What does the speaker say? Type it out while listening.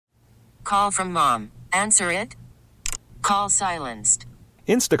Call from mom. Answer it. Call silenced.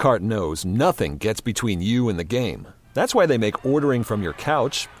 Instacart knows nothing gets between you and the game. That's why they make ordering from your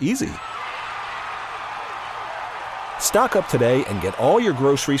couch easy. Stock up today and get all your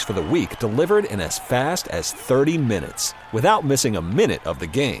groceries for the week delivered in as fast as 30 minutes without missing a minute of the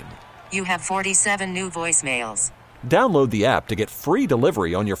game. You have 47 new voicemails. Download the app to get free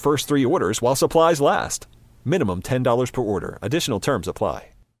delivery on your first 3 orders while supplies last. Minimum $10 per order. Additional terms apply.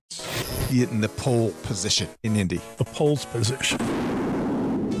 In the pole position in Indy. The pole's position.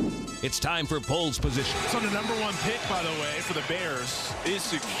 It's time for Pole's Position. So the number 1 pick, by the way, for the Bears is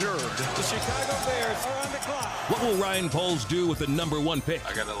secured. The Chicago Bears are on the clock. What will Ryan Poles do with the number 1 pick?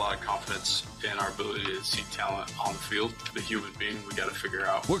 I got a lot of confidence in our ability to see talent on the field. The human being, we got to figure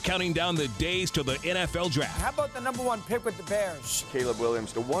out. We're counting down the days to the NFL draft. How about the number 1 pick with the Bears? Caleb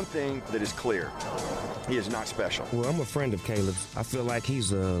Williams, the one thing that is clear, he is not special. Well, I'm a friend of Caleb's. I feel like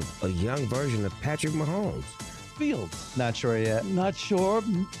he's a young version of Patrick Mahomes. Fields. Not sure yet. Not sure.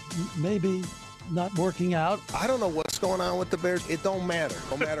 Maybe not working out. I don't know what's going on with the Bears. It don't matter.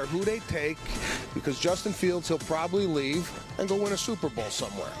 No matter who they take, because Justin Fields, he'll probably leave and go win a Super Bowl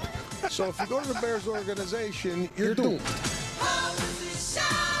somewhere. So if you go to the Bears organization, you're doomed. With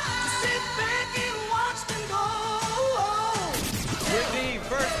the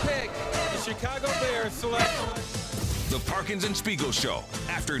first pick, the Chicago Bears select The Parkins and Spiegel Show.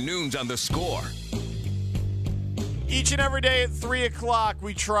 Afternoons on The Score. Each and every day at 3 o'clock,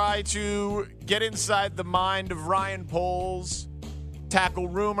 we try to get inside the mind of Ryan Poles, tackle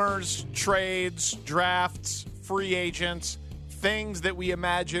rumors, trades, drafts, free agents, things that we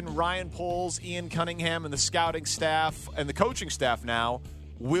imagine Ryan Poles, Ian Cunningham, and the scouting staff and the coaching staff now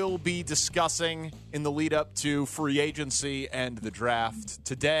will be discussing in the lead up to free agency and the draft.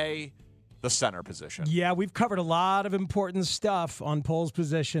 Today, the center position. Yeah, we've covered a lot of important stuff on Pole's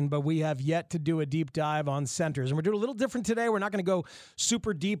position, but we have yet to do a deep dive on centers. And we're doing a little different today. We're not going to go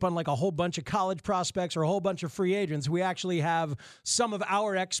super deep on like a whole bunch of college prospects or a whole bunch of free agents. We actually have some of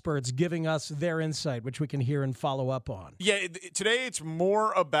our experts giving us their insight, which we can hear and follow up on. Yeah, today it's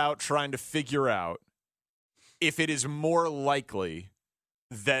more about trying to figure out if it is more likely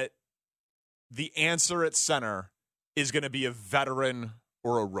that the answer at center is going to be a veteran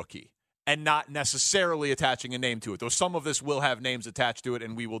or a rookie, and not necessarily attaching a name to it. Though some of this will have names attached to it,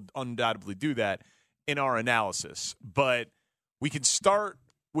 and we will undoubtedly do that in our analysis. But we can start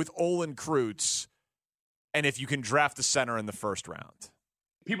with Olin Kreutz, and if you can draft a center in the first round.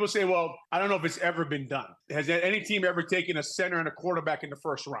 People say, well, I don't know if it's ever been done. Has any team ever taken a center and a quarterback in the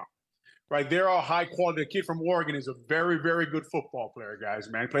first round? Right? They're all high quality. The kid from Oregon is a very, very good football player, guys,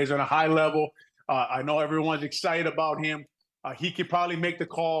 man. He plays on a high level. I know everyone's excited about him. He could probably make the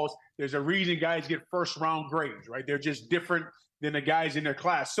calls. There's a reason guys get first-round grades, right? They're just different than the guys in their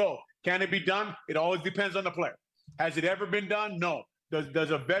class. So can it be done? It always depends on the player. Has it ever been done? No.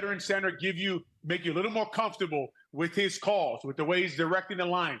 Does a veteran center make you a little more comfortable with his calls, with the way he's directing the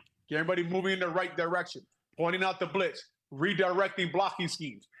line, get everybody moving in the right direction, pointing out the blitz, redirecting blocking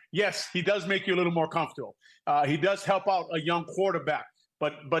schemes? Yes, he does make you a little more comfortable. He does help out a young quarterback.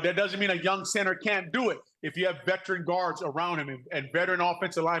 But that doesn't mean a young center can't do it if you have veteran guards around him and veteran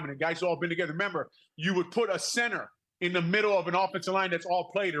offensive linemen and guys who all been together. Remember, you would put a center in the middle of an offensive line that's all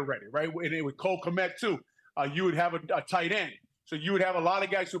played already, right? And it would Cole Kmet too. You would have a tight end. So you would have a lot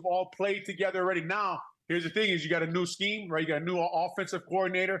of guys who've all played together already. Now, here's the thing is you got a new scheme, right? You got a new offensive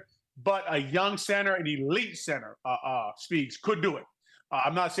coordinator, but a young center, an elite center, Speaks, could do it.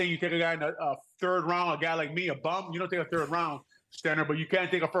 I'm not saying you take a guy in the third round, a guy like me, a bum. You don't take a third round center, but you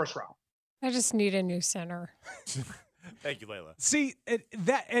can't take a first round. I just need a new center. Thank you, Layla. See,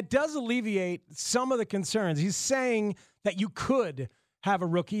 it does alleviate some of the concerns. He's saying that you could have a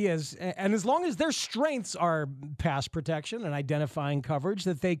rookie as long as their strengths are pass protection and identifying coverage,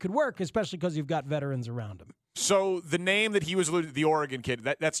 that they could work, especially because you've got veterans around him. So the name that he was alluding to, the Oregon kid,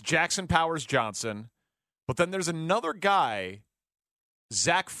 that's Jackson Powers Johnson. But then there's another guy,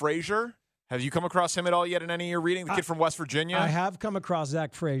 Zach Frazier. Have you come across him at all yet in any of your reading? The kid from West Virginia? I have come across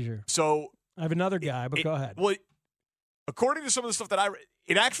Zach Frazier. So I have another guy, but go ahead. Well, according to some of the stuff that I read,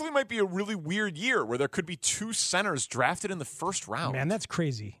 it actually might be a really weird year where there could be 2 centers drafted in the first round. Man, that's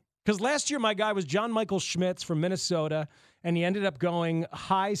crazy. Because last year my guy was John Michael Schmitz from Minnesota, and he ended up going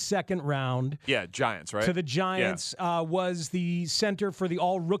high second round. Yeah, Giants, right? To the Giants, was the center for the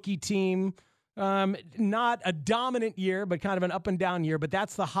all-rookie team. Not a dominant year, but kind of an up-and-down year, but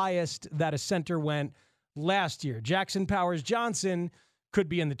that's the highest that a center went last year. Jackson Powers Johnson could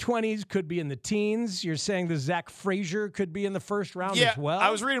be in the 20s, could be in the teens. You're saying the Zach Frazier could be in the first round as well? I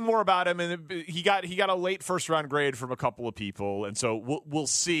was reading more about him, and he got a late first-round grade from a couple of people, and so we'll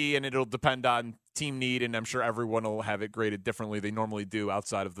see, and it'll depend on team need, and I'm sure everyone will have it graded differently. They normally do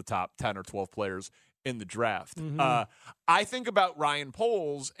outside of the top 10 or 12 players in the draft. Mm-hmm. I think about Ryan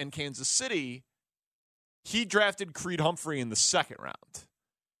Poles and Kansas City. He drafted Creed Humphrey in the second round.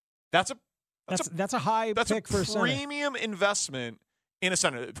 That's a high pick for a center. Premium investment in a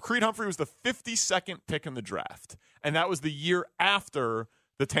center. Creed Humphrey was the 52nd pick in the draft, and that was the year after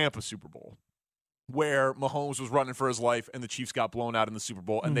the Tampa Super Bowl, where Mahomes was running for his life and the Chiefs got blown out in the Super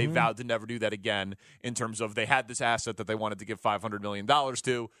Bowl, and they vowed to never do that again in terms of they had this asset that they wanted to give $500 million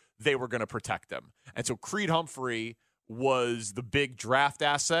to. They were going to protect them. And so Creed Humphrey was the big draft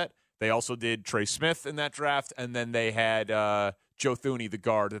asset. They also did Trey Smith in that draft, and then they had Joe Thuney, the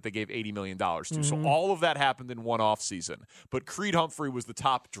guard, that they gave $80 million to. So all of that happened in one offseason. But Creed Humphrey was the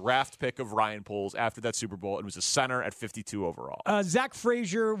top draft pick of Ryan Poles after that Super Bowl and was a center at 52 overall. Zach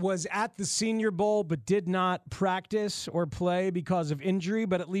Frazier was at the Senior Bowl but did not practice or play because of injury,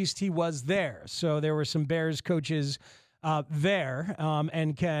 but at least he was there. So there were some Bears coaches there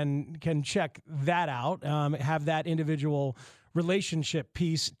and can check that out, have that individual relationship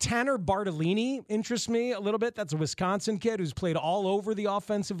piece. Tanner Bartolini interests me a little bit. That's a Wisconsin kid who's played all over the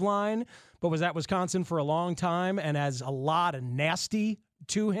offensive line, but was at Wisconsin for a long time and has a lot of nasty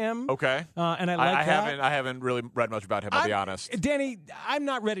to him. Okay. And I like that. I haven't really read much about him, I'll be honest. Danny, I'm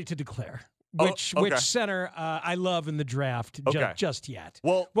not ready to declare which center I love in the draft just yet.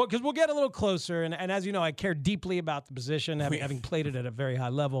 Well, because we'll get a little closer, and as you know, I care deeply about the position, having played it at a very high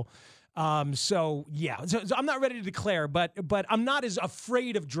level. So I'm not ready to declare, but I'm not as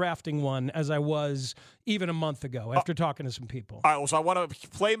afraid of drafting one as I was even a month ago after talking to some people. All right, well, so I want to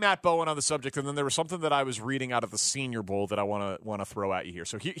play Matt Bowen on the subject, and then there was something that I was reading out of the Senior Bowl that I want to throw at you here.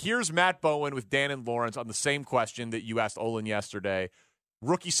 So here's Matt Bowen with Dan and Lawrence on the same question that you asked Olin yesterday.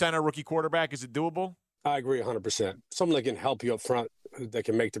 Rookie center, rookie quarterback, is it doable? I agree 100%. Someone that can help you up front, that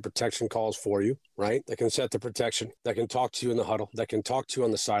can make the protection calls for you, right? That can set the protection, that can talk to you in the huddle, that can talk to you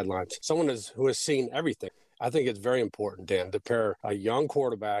on the sidelines. Someone who has seen everything. I think it's very important, Dan, to pair a young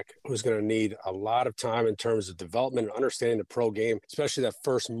quarterback who's going to need a lot of time in terms of development and understanding the pro game, especially that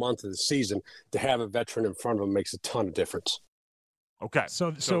first month of the season. To have a veteran in front of him makes a ton of difference. Okay.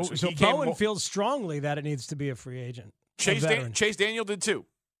 So Bowen feels strongly that it needs to be a free agent. Chase Daniel did too.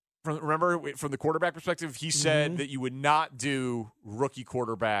 Remember, from the quarterback perspective, he said that you would not do rookie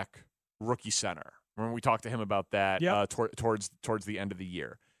quarterback, rookie center. Remember, we talked to him about that towards the end of the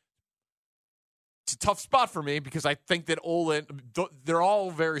year. It's a tough spot for me because I think that Olin, they're all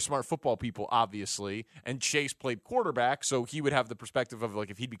very smart football people, obviously, and Chase played quarterback, so he would have the perspective of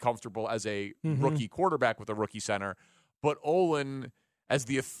like if he'd be comfortable as a rookie quarterback with a rookie center. But Olin, as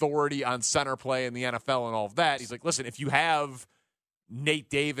the authority on center play in the NFL and all of that, he's like, listen, if you have Nate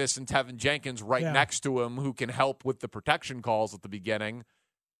Davis and Tevin Jenkins next to him who can help with the protection calls at the beginning,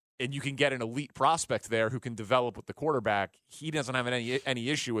 and you can get an elite prospect there who can develop with the quarterback, he doesn't have any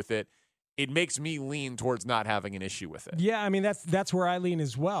issue with it. It makes me lean towards not having an issue with it. Yeah, I mean, that's where I lean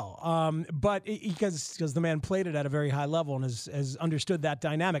as well. But because the man played it at a very high level and has understood that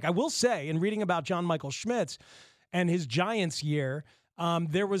dynamic. I will say, in reading about John Michael Schmitz and his Giants year,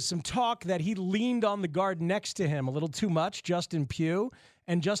 there was some talk that he leaned on the guard next to him a little too much, Justin Pugh,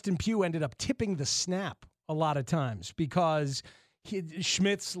 and Justin Pugh ended up tipping the snap a lot of times because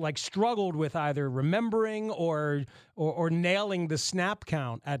Schmitz struggled with either remembering or nailing the snap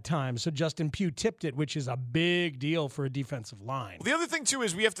count at times. So Justin Pugh tipped it, which is a big deal for a defensive line. Well, the other thing too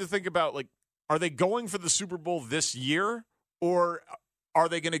is we have to think about are they going for the Super Bowl this year, or are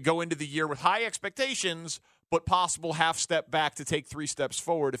they going to go into the year with high expectations but possible half step back to take 3 steps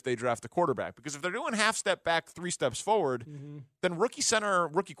forward if they draft a quarterback? Because if they're doing half step back, 3 steps forward, then rookie center,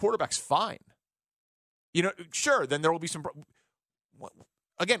 rookie quarterback's fine. Sure, then there will be some.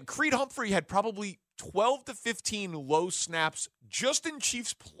 Again, Creed Humphrey had probably 12 to 15 low snaps just in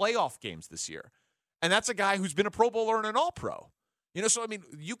Chiefs playoff games this year. And that's a guy who's been a Pro Bowler and an All-Pro. So, I mean,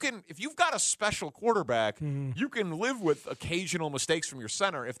 if you've got a special quarterback, you can live with occasional mistakes from your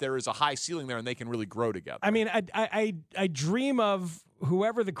center if there is a high ceiling there and they can really grow together. I mean, I dream of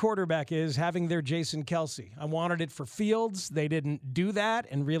whoever the quarterback is having their Jason Kelsey. I wanted it for Fields. They didn't do that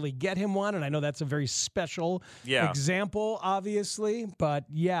and really get him one, and I know that's a very special example, obviously. But,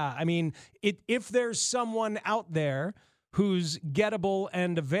 yeah, I mean, if there's someone out there who's gettable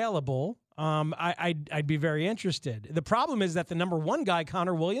and available, I'd be very interested. The problem is that the number one guy,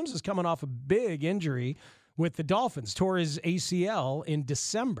 Connor Williams, is coming off a big injury with the Dolphins, tore his ACL in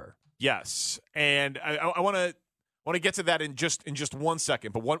December. Yes, and I want to want to get to that in just 1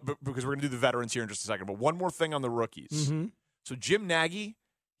 second, but because we're going to do the veterans here in just a second. But one more thing on the rookies. Mm-hmm. So Jim Nagy,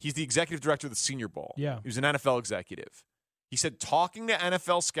 he's the executive director of the Senior Bowl. Yeah. He was an NFL executive. He said, talking to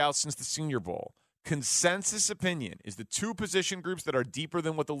NFL scouts since the Senior Bowl, consensus opinion is the two position groups that are deeper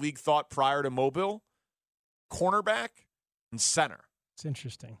than what the league thought prior to Mobile, cornerback and center. It's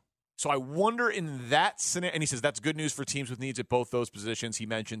interesting. So I wonder in that scenario, and he says that's good news for teams with needs at both those positions. He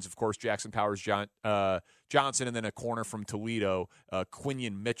mentions, of course, Jackson Powers Johnson, and then a corner from Toledo,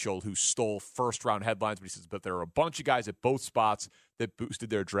 Quinion Mitchell, who stole first-round headlines. But he says, but there are a bunch of guys at both spots that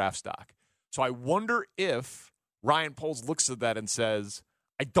boosted their draft stock. So I wonder if Ryan Poles looks at that and says,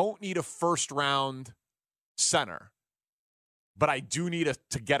 I don't need a first-round center, but I do need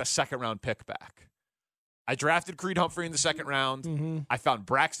to get a second-round pick back. I drafted Creed Humphrey in the second round. Mm-hmm. I found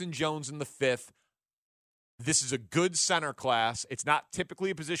Braxton Jones in the fifth. This is a good center class. It's not typically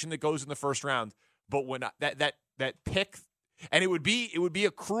a position that goes in the first round, but when that pick, and it would be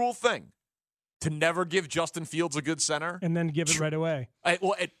a cruel thing to never give Justin Fields a good center and then give it right away.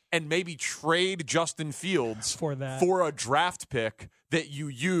 And maybe trade Justin Fields for a draft pick that you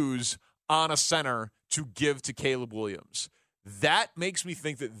use on a center to give to Caleb Williams. That makes me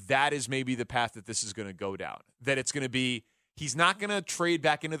think that is maybe the path that this is going to go down. That it's going to be, he's not going to trade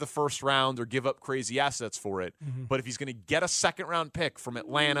back into the first round or give up crazy assets for it. Mm-hmm. But if he's going to get a second-round pick from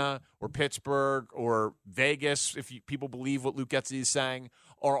Atlanta or Pittsburgh or Vegas, if people believe what Luke Getsy is saying,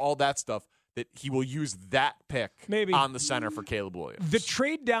 or all that stuff, that he will use that pick on the center for Caleb Williams. The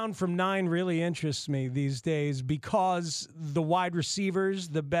trade down from 9 really interests me these days because the wide receivers,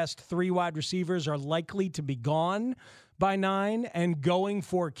 the best 3 wide receivers, are likely to be gone by 9, and going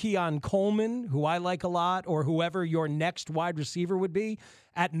for Keon Coleman, who I like a lot, or whoever your next wide receiver would be,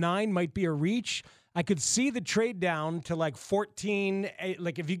 at 9 might be a reach. I could see the trade down to like 14,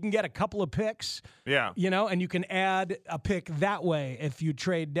 like if you can get a couple of picks, and you can add a pick that way if you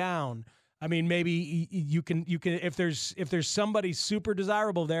trade down. I mean, maybe you can if there's somebody super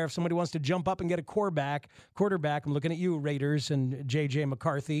desirable there, if somebody wants to jump up and get a quarterback, I'm looking at you, Raiders and J.J.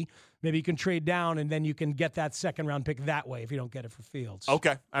 McCarthy. Maybe you can trade down, and then you can get that second-round pick that way if you don't get it for Fields.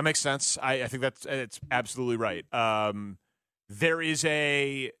 Okay, that makes sense. I think it's absolutely right. Those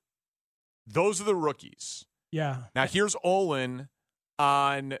are the rookies. Yeah. Now, here's Olin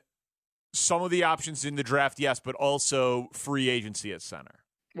on some of the options in the draft, yes, but also free agency at center.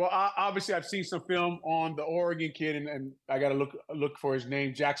 Well, obviously, I've seen some film on the Oregon kid, and I got to look for his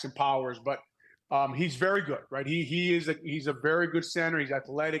name, Jackson Powers. But he's very good, right? He's a very good center. He's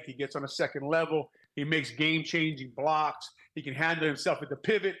athletic. He gets on a second level. He makes game-changing blocks. He can handle himself at the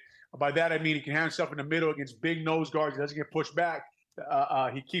pivot. By that, I mean he can handle himself in the middle against big nose guards. He doesn't get pushed back.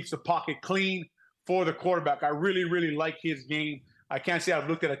 He keeps the pocket clean for the quarterback. I really, really like his game. I can't say I've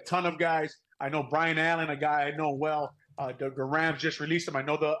looked at a ton of guys. I know Brian Allen, a guy I know well. The Rams just released him. I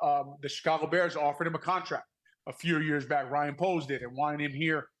know the Chicago Bears offered him a contract a few years back. Ryan Poles did and wanted him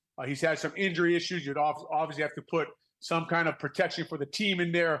here. He's had some injury issues. You'd obviously have to put some kind of protection for the team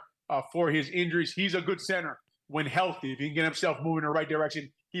in there for his injuries. He's a good center when healthy. If he can get himself moving in the right direction,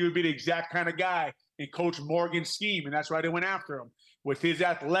 he would be the exact kind of guy in Coach Morgan's scheme, and that's why they went after him. With his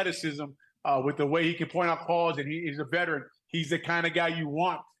athleticism, with the way he can point out calls, and he's a veteran, he's the kind of guy you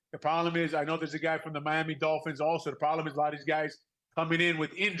want. The problem is, I know there's a guy from the Miami Dolphins also. The problem is a lot of these guys coming in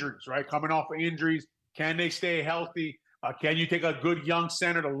with injuries, right? Coming off of injuries. Can they stay healthy? Can you take a good young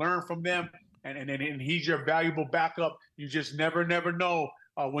center to learn from them? And he's your valuable backup. You just never know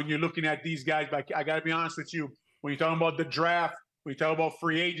when you're looking at these guys. But I got to be honest with you. When you're talking about the draft, when you talk about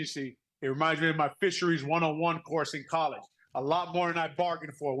free agency, it reminds me of my Fisheries 101 course in college. A lot more than I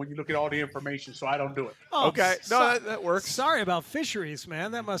bargained for when you look at all the information, so I don't do it. Oh, okay. No, that works. Sorry about fisheries,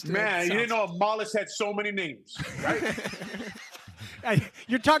 man. That must have Man, you didn't know a mollusk had so many names, right?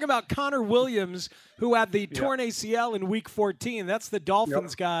 You're talking about Connor Williams, who had the torn ACL in Week 14. That's the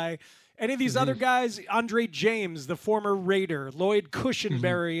Dolphins guy. Any of these other guys, Andre James, the former Raider, Lloyd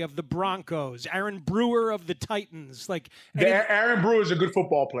Cushenberry of the Broncos, Aaron Brewer of the Titans. Aaron Brewer is a good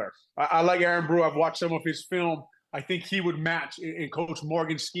football player. I like Aaron Brewer. I've watched some of his film. I think he would match in Coach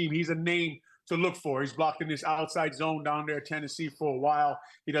Morgan's scheme. He's a name to look for. He's blocked in this outside zone down there at Tennessee for a while.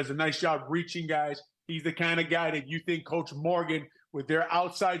 He does a nice job reaching guys. He's the kind of guy that you think Coach Morgan, with their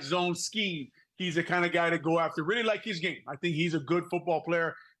outside zone scheme, he's the kind of guy to go after. Really like his game. I think he's a good football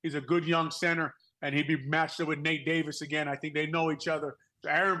player. He's a good young center, and he'd be matched up with Nate Davis again. I think they know each other. So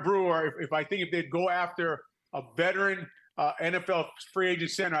Aaron Brewer, if they'd go after a veteran NFL free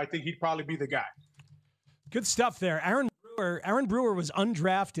agent center, I think he'd probably be the guy. Good stuff there. Aaron Brewer was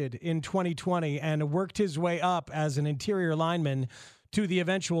undrafted in 2020 and worked his way up as an interior lineman to the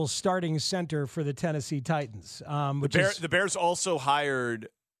eventual starting center for the Tennessee Titans. The Bears also hired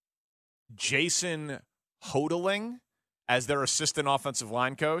Jason Hodeling as their assistant offensive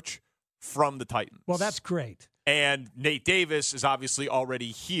line coach from the Titans. Well, that's great. And Nate Davis is obviously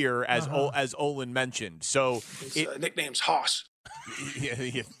already here, as Olin mentioned. So his nickname's Hoss.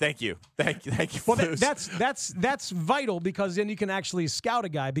 Yeah, thank you. Well, that's vital, because then you can actually scout a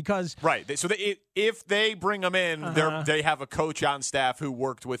guy. Because right, so if they bring him in, they have a coach on staff who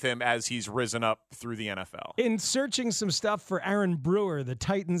worked with him as he's risen up through the NFL. In searching some stuff for Aaron Brewer, the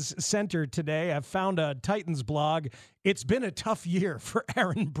Titans center today, I found a Titans blog. It's been a tough year for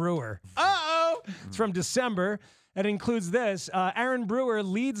Aaron Brewer. It's from December, and includes this. Aaron Brewer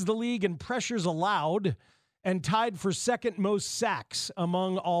leads the league in pressures allowed and tied for second most sacks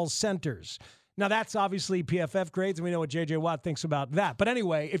among all centers. Now, that's obviously PFF grades, and we know what J.J. Watt thinks about that. But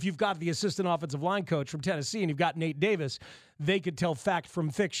anyway, if you've got the assistant offensive line coach from Tennessee and you've got Nate Davis, they could tell fact from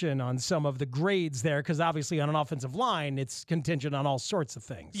fiction on some of the grades there, because obviously on an offensive line, it's contingent on all sorts of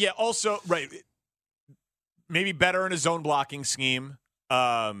things. Yeah, also, right, maybe better in a zone blocking scheme.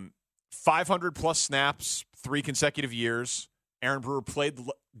 500-plus snaps, 3 consecutive years. Aaron Brewer played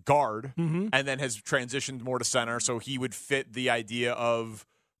guard and then has transitioned more to center, so he would fit the idea of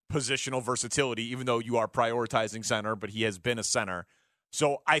positional versatility, even though you are prioritizing center, but he has been a center.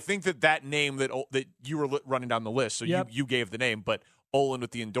 So I think that name that you were running down the list, so you gave the name, but Olin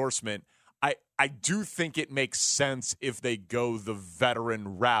with the endorsement, I do think it makes sense if they go the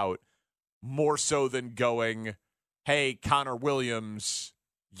veteran route more so than going, hey, Connor Williams,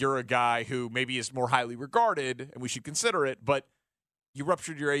 you're a guy who maybe is more highly regarded, and we should consider it, but you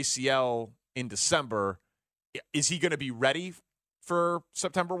ruptured your ACL in December. Is he going to be ready for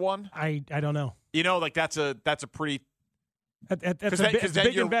September 1? I don't know. You know, like that's a pretty that's a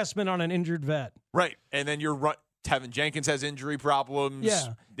big investment on an injured vet, right? And then Tevin Jenkins has injury problems.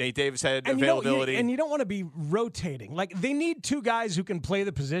 Yeah. Nate Davis had and availability. You don't want to be rotating. Like, they need 2 guys who can play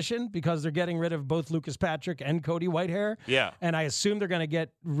the position, because they're getting rid of both Lucas Patrick and Cody Whitehair. Yeah. And I assume they're going to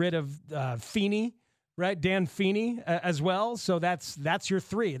get rid of Feeney, right? Dan Feeney as well. So that's your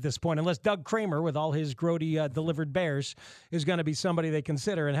 3 at this point, unless Doug Kramer, with all his grody delivered Bears, is going to be somebody they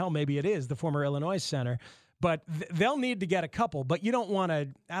consider. And hell, maybe it is the former Illinois center. But they'll need to get a couple. But you don't want to.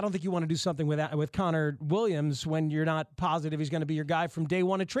 I don't think you want to do something with Connor Williams when you're not positive he's going to be your guy from day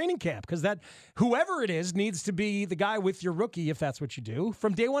one at training camp. Because whoever it is needs to be the guy with your rookie, if that's what you do,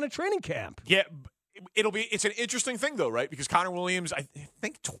 from day one at training camp. Yeah, it's an interesting thing though, right? Because Connor Williams, I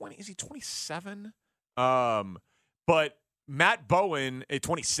think 20. Is he 27? But Matt Bowen at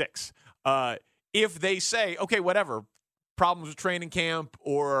 26. If they say, okay, whatever, problems with training camp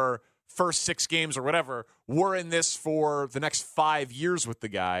or first 6 games or whatever, we're in this for the next 5 years with the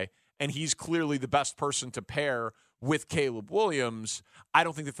guy, and he's clearly the best person to pair with Caleb Williams, I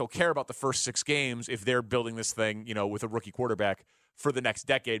don't think that they'll care about the first 6 games if they're building this thing, with a rookie quarterback for the next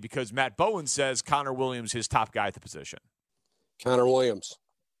decade, because Matt Bowen says Connor Williams his top guy at the position. Connor Williams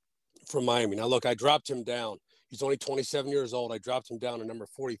from Miami. Now, look, I dropped him down. He's only 27 years old. I dropped him down to number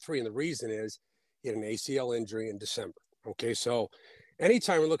 43, and the reason is he had an ACL injury in December. Okay, so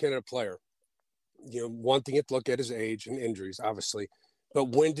anytime we're looking at a player, one thing you have to look at is age and injuries, obviously, but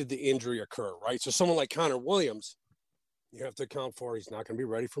when did the injury occur, right? So someone like Connor Williams, you have to account for he's not going to be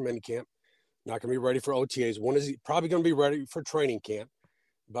ready for minicamp, not going to be ready for OTAs. When is he probably going to be ready for training camp?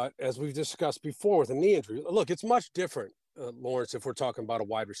 But as we've discussed before with a knee injury, look, it's much different, Lawrence, if we're talking about a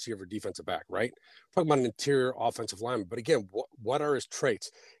wide receiver, defensive back, right? We're talking about an interior offensive lineman. But again, what are his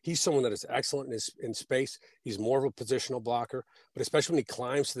traits? He's someone that is excellent in space. He's more of a positional blocker, but especially when he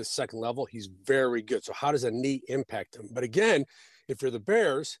climbs to the second level, he's very good. So how does a knee impact him? But again, if you're the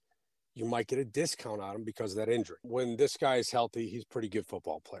Bears, you might get a discount on him because of that injury. When this guy is healthy, he's a pretty good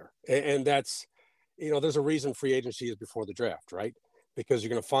football player. And that's, there's a reason free agency is before the draft, right? Because you're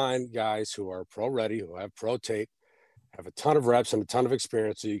going to find guys who are pro ready, who have pro tape, have a ton of reps and a ton of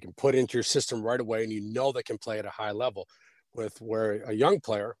experience that you can put into your system right away, and they can play at a high level. With where a young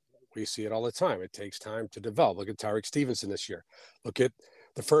player, we see it all the time. It takes time to develop. Look at Tyreek Stevenson this year. Look at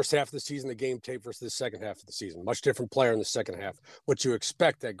the first half of the season, the game tape versus the second half of the season. Much different player in the second half. What you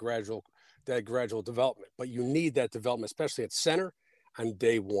expect, that gradual development. But you need that development, especially at center on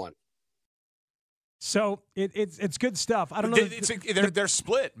day one. So it's good stuff. I don't know. They're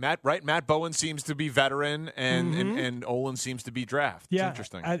split, Matt. Right? Matt Bowen seems to be veteran, and Olin seems to be draft. Yeah, it's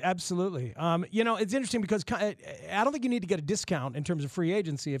interesting. Absolutely. It's interesting because I don't think you need to get a discount in terms of free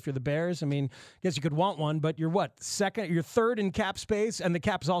agency if you're the Bears. I mean, I guess you could want one, but you're you're third in cap space, and the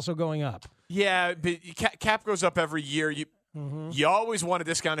cap's also going up. Yeah, but cap goes up every year. You always want a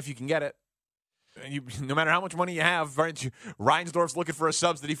discount if you can get it. No matter how much money you have, Reinsdorf's looking for a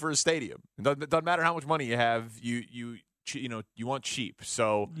subsidy for his stadium. It doesn't matter how much money you have, you want cheap.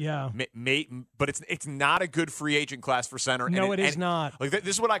 So yeah, but it's not a good free agent class for center. No, it is not. Like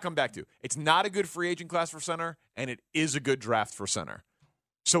this is what I come back to. It's not a good free agent class for center, and it is a good draft for center.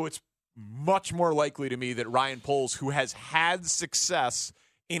 So it's much more likely to me that Ryan Poles, who has had success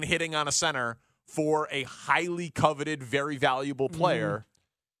in hitting on a center for a highly coveted, very valuable player.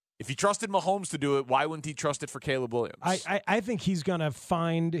 If he trusted Mahomes to do it, why wouldn't he trust it for Caleb Williams? I think he's going to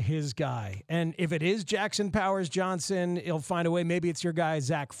find his guy. And if it is Jackson Powers Johnson, he'll find a way. Maybe it's your guy,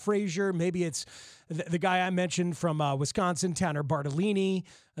 Zach Frazier. Maybe it's the guy I mentioned from Wisconsin, Tanner Bartolini.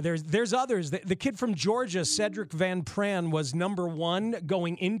 There's others. The kid from Georgia, Cedric Van Pran, was number 1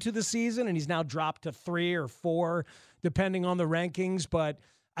 going into the season, and he's now dropped to 3 or 4, depending on the rankings. But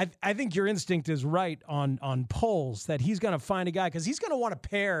I think your instinct is right on Poles, that he's going to find a guy because he's going to want to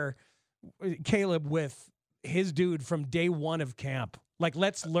pair Caleb with his dude from day 1 of camp. Like,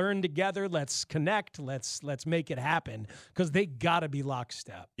 let's learn together, let's connect, let's make it happen, because they got to be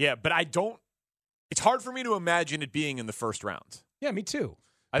lockstep. Yeah, but it's hard for me to imagine it being in the first round. Yeah, me too.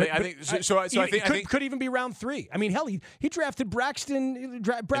 I think could even be round 3. I mean, hell, he drafted Braxton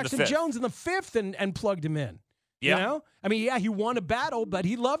Jones in the 5th and plugged him in. Yeah. You know? I mean, yeah, he won a battle, but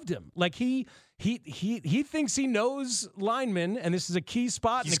he loved him. Like, he thinks he knows linemen, and this is a key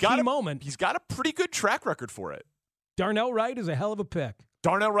spot and a key moment. He's got a pretty good track record for it. Darnell Wright is a hell of a pick.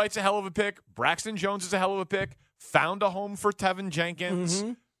 Darnell Wright's a hell of a pick. Braxton Jones is a hell of a pick. Found a home for Tevin Jenkins.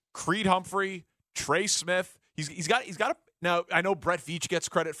 Creed Humphrey, Trey Smith. He's got a. Now, I know Brett Veach gets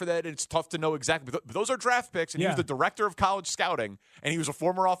credit for that, and it's tough to know exactly, but those are draft picks, and he was the director of college scouting, and he was a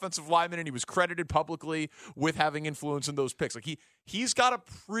former offensive lineman, and he was credited publicly with having influence in those picks. Like he's got a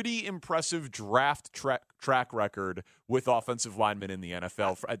pretty impressive draft track record with offensive linemen in the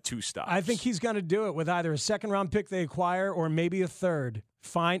NFL at 2 stops. I think he's going to do it with either a second-round pick they acquire or maybe a third.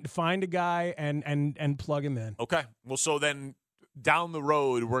 Find a guy and plug him in. Okay. Well, so then down the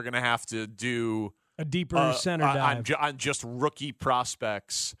road, we're going to have to do a deeper center dive on just rookie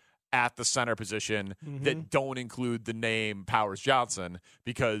prospects at the center position that don't include the name Powers Johnson,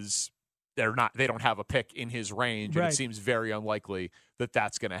 because they don't have a pick in his range, and it seems very unlikely that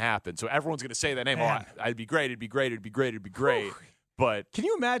that's going to happen. So everyone's going to say that name. Oh, it'd be great. It'd be great. It'd be great. It'd be great. But can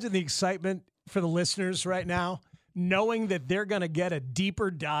you imagine the excitement for the listeners right now, knowing that they're going to get a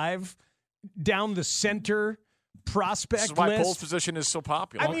deeper dive down the center prospect list? This is why Poles' position is so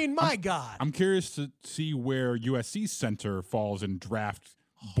popular. I mean, my God. I'm curious to see where USC's center falls in draft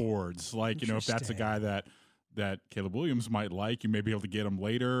boards. Like, if that's a guy that Caleb Williams might like, you may be able to get him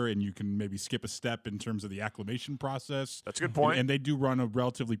later, and you can maybe skip a step in terms of the acclimation process. That's a good point. And they do run a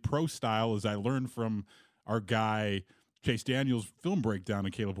relatively pro style, as I learned from our guy Chase Daniels' film breakdown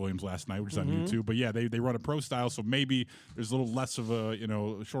of Caleb Williams last night, which is on YouTube. But yeah, they run a pro style, so maybe there's a little less of a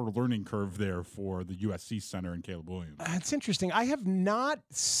shorter learning curve there for the USC center and Caleb Williams. That's interesting. I have not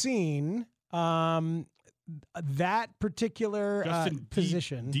seen that particular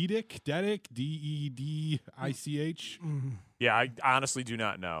position. Dedick, D-E-D-I-C-H. Yeah, I honestly do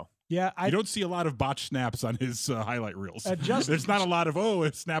not know. Yeah, you don't see a lot of botched snaps on his highlight reels. There's not a lot of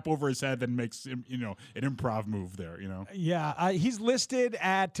a snap over his head that makes him, an improv move there. Yeah, he's listed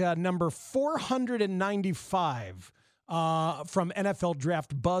at number 495 from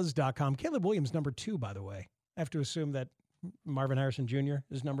NFLDraftBuzz.com. Caleb Williams, number 2, by the way. I have to assume that Marvin Harrison Jr.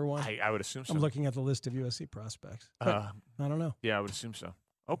 is number 1. I would assume so. I'm looking at the list of USC prospects. I don't know. Yeah, I would assume so.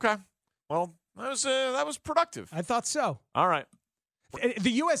 Okay. Well, that was productive. I thought so. All right.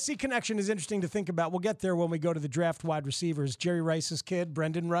 The USC connection is interesting to think about. We'll get there when we go to the draft wide receivers. Jerry Rice's kid,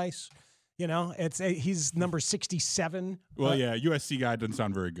 Brendan Rice. He's number 67. Well, yeah, USC guy doesn't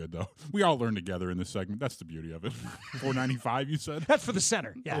sound very good, though. We all learn together in this segment. That's the beauty of it. 495, you said? That's for the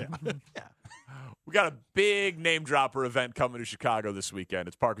center. Yeah. We got a big name dropper event coming to Chicago this weekend.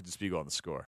 It's Parkins and Spiegel on the Score.